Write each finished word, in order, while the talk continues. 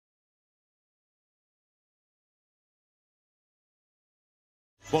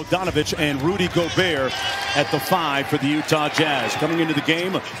Bogdanovich and Rudy Gobert at the 5 for the Utah Jazz. Coming into the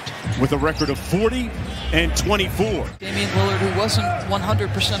game with a record of 40 and 24. Damian Lillard, who wasn't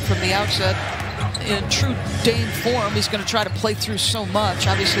 100% from the outset, in true Dame form, he's going to try to play through so much.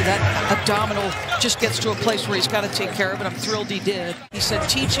 Obviously, that abdominal just gets to a place where he's got to take care of it. I'm thrilled he did. He said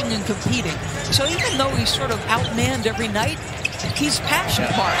teaching and competing. So even though he's sort of outmanned every night, he's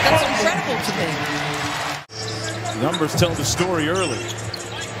passionate, Mark. That's incredible to me. Numbers tell the story early.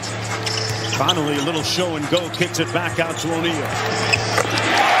 Connolly, a little show and go, kicks it back out to O'Neal. There we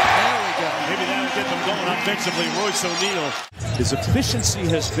go. Maybe that'll get them going offensively. Royce O'Neal. His efficiency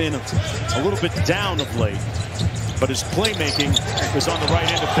has been a little bit down of late, but his playmaking is on the right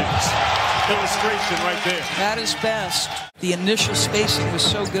end of things. Illustration right there. At his best. The initial spacing was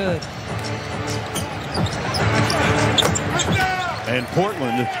so good. And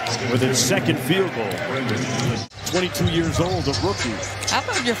Portland with its second field goal. 22 years old, a rookie. How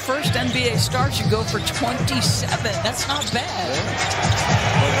about your first NBA start? You go for 27. That's not bad.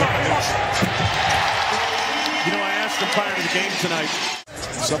 You know, I asked him prior to the game tonight,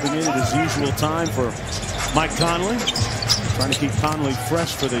 subbing in at his usual time for Mike Conley, trying to keep Conley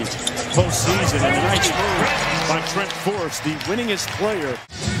fresh for the postseason. And a nice move by Trent Forrest, the winningest player.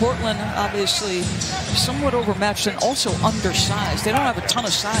 Portland, obviously, somewhat overmatched and also undersized. They don't have a ton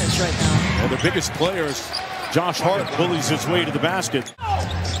of size right now. Well, their biggest players, Josh Hart, bullies his way to the basket.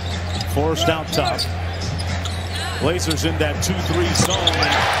 Forrest out top. Blazers in that 2-3 zone.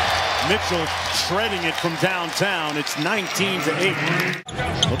 Mitchell shredding it from downtown. It's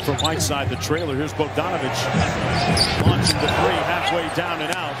 19-8. Look for Whiteside, the trailer. Here's Bogdanovich launching the three halfway down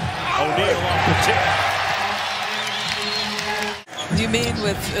and out. O'Neal off the tip. You mean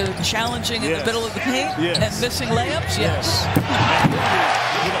with challenging in the middle of the paint and missing layups? Yes. And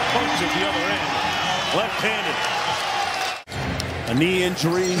with a punch at the other end. Left-handed. A knee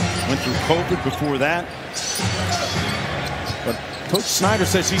injury. Went through COVID before that. But Coach Snyder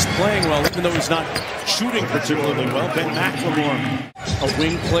says he's playing well, even though he's not shooting particularly well. Ben McLemore, a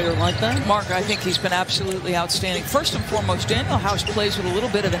wing player like that? Mark, I think he's been absolutely outstanding. First and foremost, Daniel House plays with a little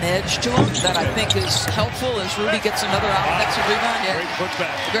bit of an edge to him that I think is helpful as Rudy gets another offensive rebound. Yeah. Great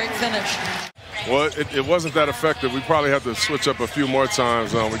putback. Great finish. Well, it wasn't that effective. We probably have to switch up a few more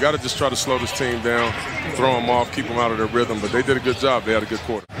times. We got to just try to slow this team down, throw them off, keep them out of their rhythm. But they did a good job. They had a good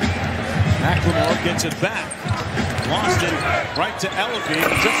quarter. McLemore gets it back. Lost it right to Ellaby,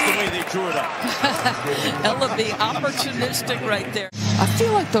 just the way they drew it up. Ellaby, opportunistic right there. I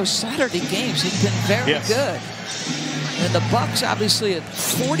feel like those Saturday games have been very good. And the Bucks, obviously, at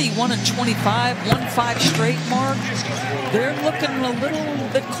 41 and 25, won 5 straight, Mark. They're looking a little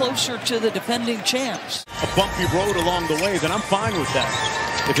bit closer to the defending champs. A bumpy road along the way, then I'm fine with that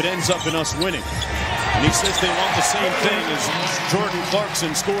if it ends up in us winning. And he says they want the same thing as Jordan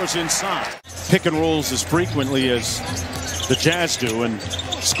Clarkson scores inside. Pick and rolls as frequently as the Jazz do and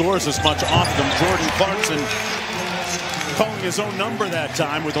scores as much off them. Jordan Clarkson calling his own number that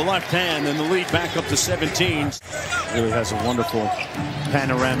time with the left hand, and the lead back up to 17. Really has a wonderful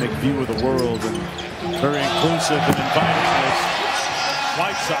panoramic view of the world and very inclusive and inviting.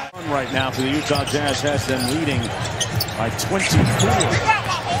 Whiteside right now for the Utah Jazz has them leading by 24.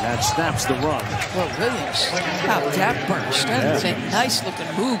 That snaps the run. Well, Williams, how that burst. That is a nice looking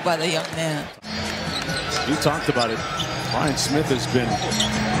move by the young man. You talked about it. Brian Smith has been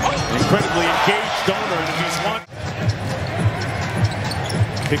an incredibly engaged donor, and he's won.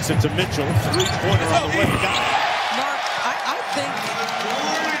 Kicks it to Mitchell. 3-pointer on the way. Got it. Mark, I think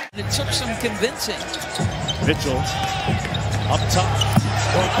it took some convincing. Mitchell up top.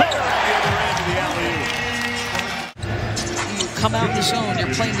 Gobert on the other end of the alley-oop. Come out in the zone.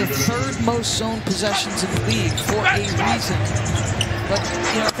 You're playing the 3rd most zone possessions in the league for a reason. But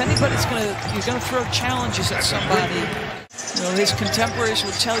you know, if anybody's you're gonna throw challenges at somebody. You know, his contemporaries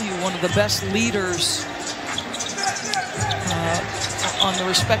would tell you one of the best leaders on the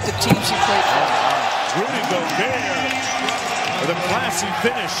respective teams he played for. Rudy Gobert with a classy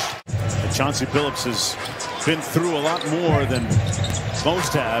finish. And Chauncey Billups has been through a lot more than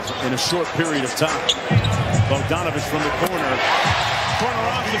most have in a short period of time. Bogdanovich from the corner. Corner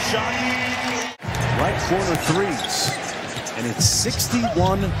off the shot. Right corner threes. And it's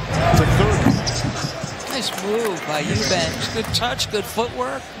 61-30. Nice move by Eubanks. Good touch, good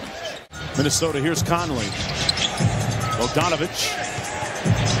footwork. Minnesota, here's Conley. Bogdanovich.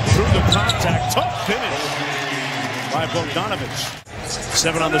 Through the contact. Tough finish by Bogdanovich.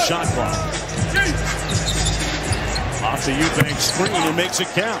 7 on the shot clock. Off the Eubanks screen, who makes it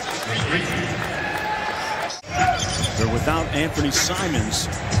count. They're without Anthony Simons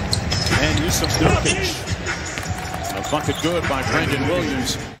and Yusuf Nurkic. Bucket good by Brandon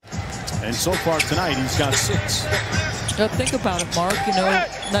Williams. And so far tonight, he's got 6. Now think about it, Mark. You know,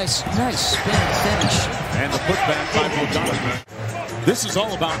 nice spin finish. And the putback by Bogdanovich. This is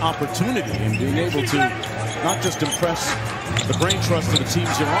all about opportunity and being able to not just impress the brain trust of the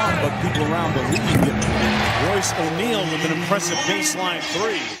teams you're on, but people around the league. Royce O'Neal with an impressive baseline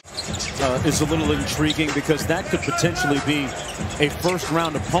 3 is a little intriguing because that could potentially be a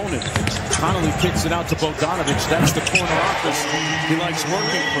first-round opponent. Connolly kicks it out to Bogdanovich. That's the corner office he likes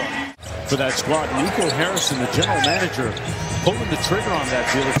working from. For that squad, Nico Harrison, the general manager, pulling the trigger on that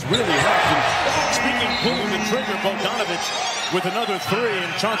deal. It's really helped. And speaking pulling the trigger, Bogdanovich with another 3,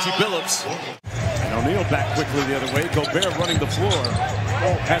 and Chauncey Billups. And O'Neal back quickly the other way. Gobert running the floor.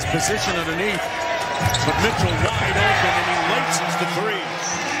 Has position underneath. But Mitchell wide open, and he laces the 3.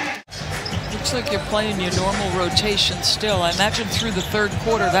 Looks like you're playing your normal rotation still. I imagine through the third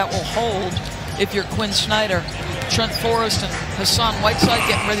quarter that will hold if you're Quinn Snyder. Trent Forrest and Hassan Whiteside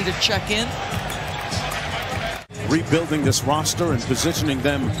getting ready to check in. Rebuilding this roster and positioning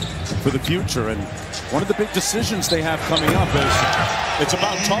them for the future. And one of the big decisions they have coming up is it's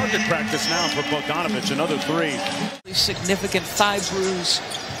about target practice now for Bogdanovich. Another 3. Significant thigh bruise.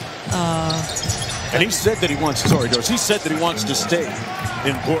 And he said that he wants, he said that he wants to stay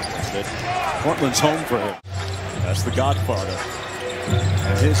in Portland, that Portland's home for him. That's the Godfather.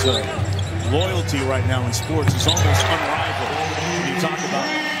 And his loyalty right now in sports is almost unrivaled. When you talk about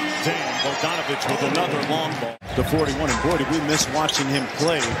Dame, Bogdanovich with another long ball to 41. And boy, did we miss watching him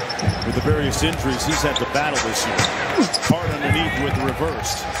play with the various injuries he's had to battle this year. Hard underneath with the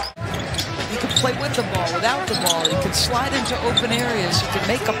reverse. He can play with the ball, without the ball. He can slide into open areas. He can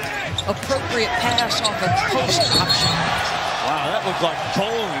make an appropriate pass off a post option. Wow, that looked like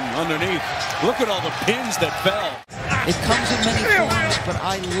bowling underneath. Look at all the pins that fell. It comes in many forms, but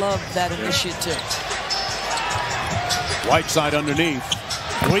I love that initiative. Whiteside underneath.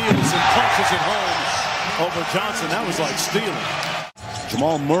 Wheels and punches it home over Johnson. That was like stealing.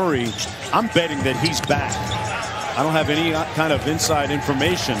 Jamal Murray, I'm betting that he's back. I don't have any kind of inside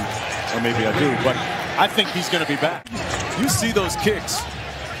information, or maybe I do, but I think he's going to be back. You see those kicks.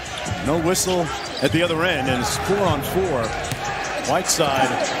 No whistle at the other end, and it's 4-on-4. Whiteside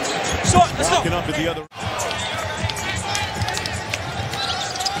walking up at the other.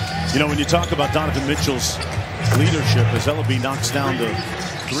 You know, when you talk about Donovan Mitchell's leadership as Ellaby knocks down the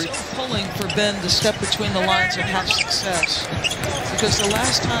 3. Pulling for Ben to step between the lines and have success. Because the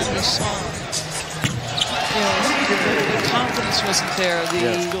last time we saw him, the confidence wasn't there.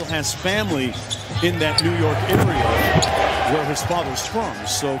 He still has family in that New York area where his father's from.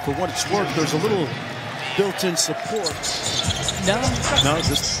 So for what it's worth, there's a little built-in support. No,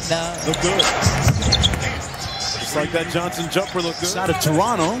 just no. Look good. Just like that Johnson jumper looked good. Out of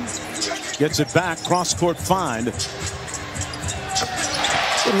Toronto, gets it back, cross-court find. A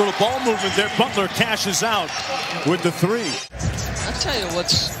little ball movement there. Butler cashes out with the 3. I'll tell you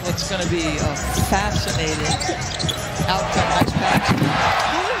what's going to be a fascinating outcome next pass.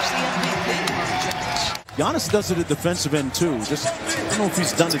 Who is the MVP, James? Giannis does it at defensive end too. Just I don't know if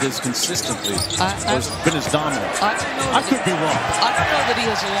he's done it as consistently or been as dominant. I could be wrong. I don't know that he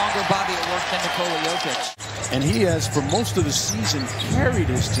has a longer body of work than Nikola Jokic. And he has, for most of the season, carried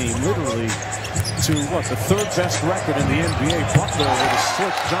his team literally to what, the 3rd best record in the NBA. Butler with a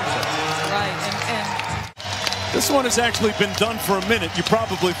slick jumper. Right, and this one has actually been done for a minute. You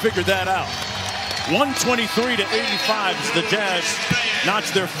probably figured that out. 123-85 as the Jazz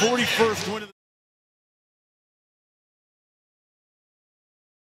notch their 41st win of the